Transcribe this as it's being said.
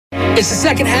It's the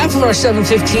second half of our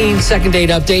 7:15 second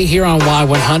date update here on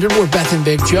Y100. We're Beth and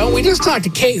Big Joe. We just talked to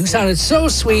Kate, who sounded so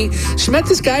sweet. She met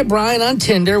this guy, Brian, on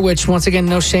Tinder, which, once again,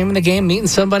 no shame in the game, meeting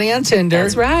somebody on Tinder.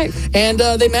 That's right. And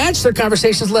they matched. Their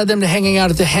conversations led them to hanging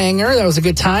out at the hangar. That was a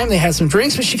good time. They had some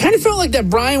drinks, but she kind of felt like that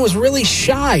Brian was really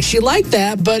shy. She liked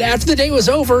that, but after the date was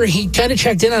over, he kind of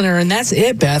checked in on her, and that's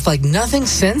it, Beth. Like, nothing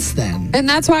since then. And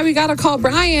that's why we got to call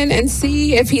Brian and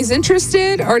see if he's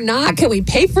interested or not. Can we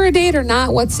pay for a date or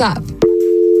not? What's up?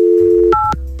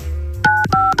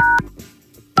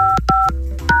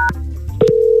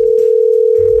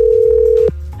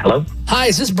 Hello? Hi,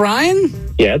 is this Brian?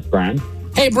 Yeah, it's Brian.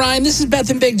 Hey, Brian, this is Beth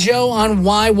and Big Joe on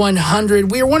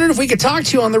Y100. We were wondering if we could talk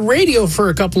to you on the radio for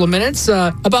a couple of minutes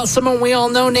about someone we all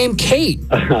know named Kate.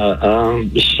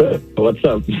 Sure. What's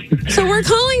up? So we're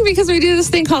calling because we do this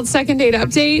thing called Second Date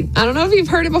Update. I don't know if you've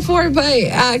heard it before,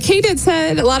 but Kate had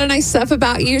said a lot of nice stuff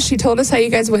about you. She told us how you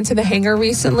guys went to the hangar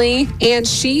recently, and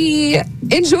she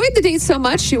enjoyed the date so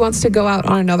much she wants to go out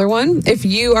on another one. If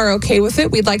you are okay with it,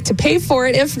 we'd like to pay for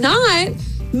it. If not,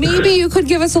 maybe you could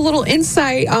give us a little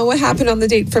insight on what happened on the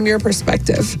date from your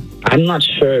perspective. I'm not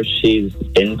sure if she's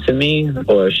into me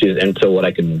or if she's into what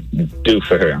I can do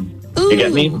for her. You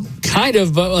get me? Kind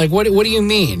of, but like, what do you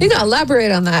mean? You gotta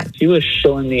elaborate on that. She was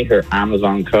showing me her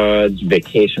Amazon cards,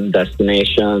 vacation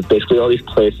destinations, basically all these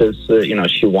places,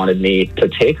 she wanted me to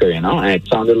take her, and it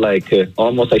sounded like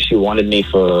almost like she wanted me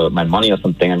for my money or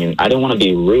something. I mean, I don't want to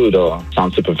be rude or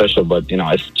sound superficial, but,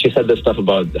 she said this stuff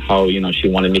about how, she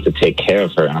wanted me to take care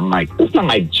of her. And I'm like, it's not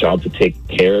my job to take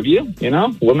care of you,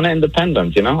 Women are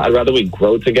independent, I'd rather we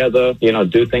grow together,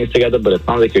 do things together, but it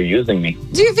sounds like you're using me.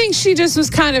 Do you think she just was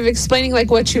kind of explaining like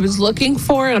what she was looking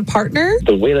for in a partner?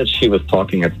 The way that she was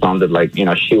talking, it sounded like,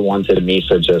 she wanted me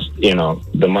for just,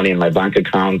 the money in my bank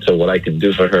account or what I could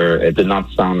do for her. It did not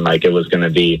sound like it was going to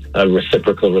be a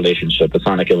reciprocal relationship. It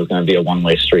sounded like it was going to be a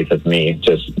one-way street of me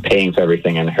just paying for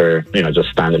everything and her, just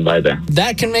standing by there.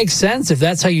 That can make sense if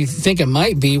that's how you think it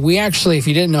might be. We actually, if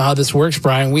you didn't know how this works,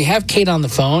 Brian, we have Kate on the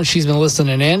phone. She's been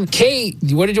listening in. Kate,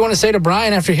 what did you want to say to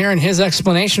Brian after hearing his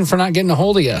explanation for not getting a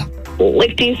hold of you?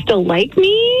 Like, do you still like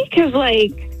me? Because,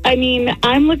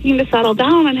 I'm looking to settle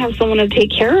down and have someone to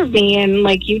take care of me, and,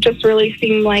 you just really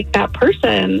seem like that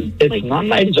person. It's not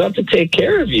my job to take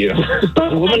care of you.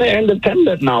 Women are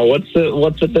independent now. What's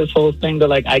with this whole thing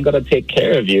that, I gotta take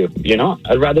care of you,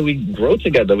 I'd rather we grow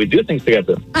together. We do things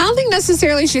together. I don't think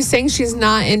necessarily she's saying she's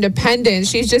not independent.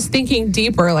 She's just thinking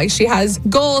deeper. Like, she has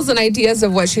goals and ideas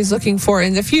of what she's looking for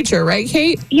in the future, right,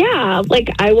 Kate? Yeah,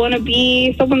 I want to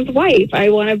be someone's wife. I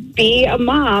want to be a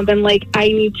mom, and, I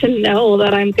need to know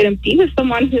that I'm going to be with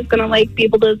someone who's going to be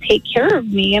able to take care of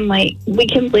me, and we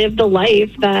can live the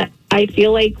life that I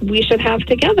feel like we should have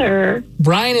together.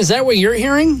 Brian, is that what you're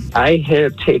hearing? I hear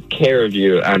take care of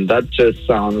you, and that just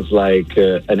sounds like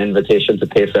an invitation to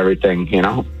pay for everything,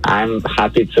 I'm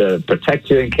happy to protect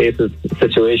you in cases,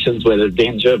 situations where there's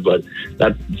danger, but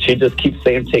that she just keeps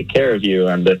saying take care of you,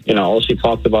 and all she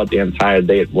talked about the entire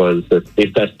date was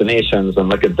these destinations, and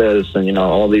look at this, and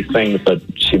all these things that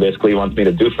she basically wants me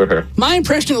to do for her. My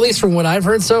impression, at least from what I've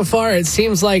heard so far, it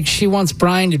seems like she wants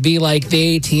Brian to be like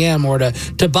the ATM or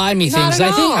to buy me things.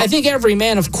 I think every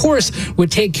man, of course, would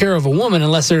take care of a woman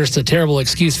unless there's a terrible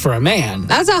excuse for a man.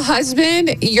 As a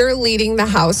husband, you're leading the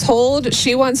household.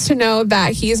 She wants to know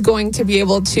that he's going to be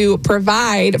able to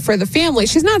provide for the family.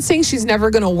 She's not saying she's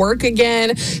never going to work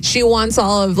again. She wants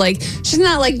all of she's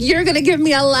not like, you're going to give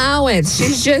me allowance.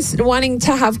 She's just wanting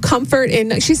to have comfort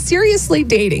she's seriously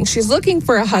dating. She's looking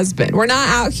for a husband. We're not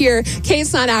out here,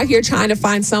 Kate's not out here trying to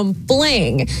find some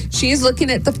bling. She's looking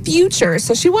at the future.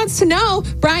 So she wants to know,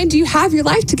 Brian, do you have your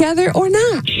life together or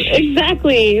not?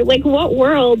 Exactly. What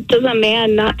world does a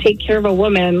man not take care of a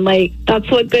woman? That's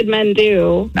what good men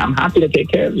do. I'm happy to take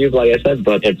care of you, like I said,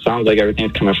 but it sounds like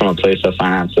everything's coming from a place of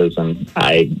finances, and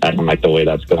I don't like the way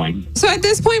that's going. So at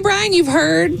this point, Brian, you've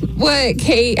heard what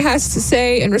Kate has to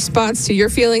say in response to your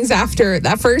feelings after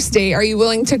that first date. Are you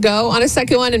willing to go on a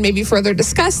second one and maybe further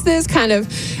discuss this, kind of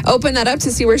open that up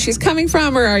to see where she's coming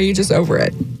from, or are you just over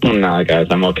it? No, guys,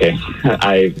 I'm okay.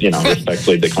 I,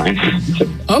 respectfully decline.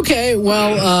 Okay,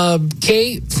 well,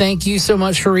 Kate, thank you so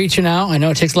much for reaching out. I know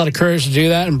it takes a lot of courage to do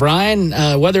that. And Brian,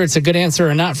 whether it's a good answer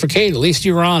or not for Kate, at least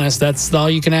you were honest. That's all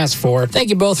you can ask for. Thank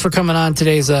you both for coming on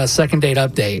today's second date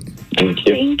update. Thank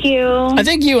you. Thank you. I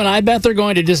think you and I, Beth, are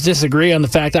going to just disagree on the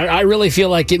fact. I really feel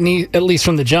like at least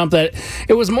from the jump, that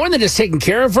it was more than just taking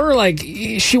care of her. Like,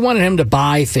 she wanted him to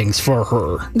buy things for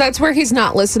her. That's where he's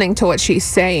not listening to what she's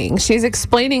saying. She's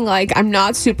explaining, like, I'm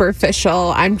not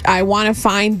superficial. I want to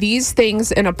find these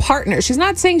things in a partner. She's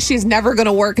not saying she's never going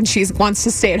to work and she wants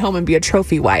to stay at home and be a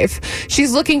trophy wife.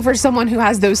 She's looking for someone who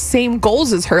has those same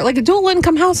goals as her, like a dual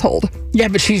income household. Yeah,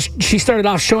 but she started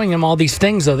off showing him all these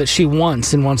things, though, that she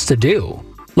wants to do.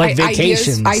 Like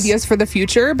vacations. Ideas for the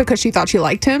future because she thought she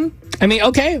liked him. I mean,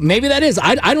 okay, maybe that is.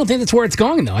 I don't think that's where it's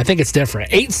going, though. I think it's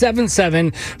different.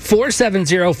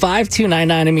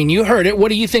 877-470-5299. I mean, you heard it. What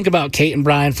do you think about Kate and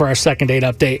Brian for our second date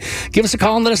update? Give us a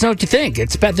call and let us know what you think.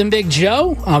 It's Beth and Big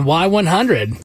Joe on Y100.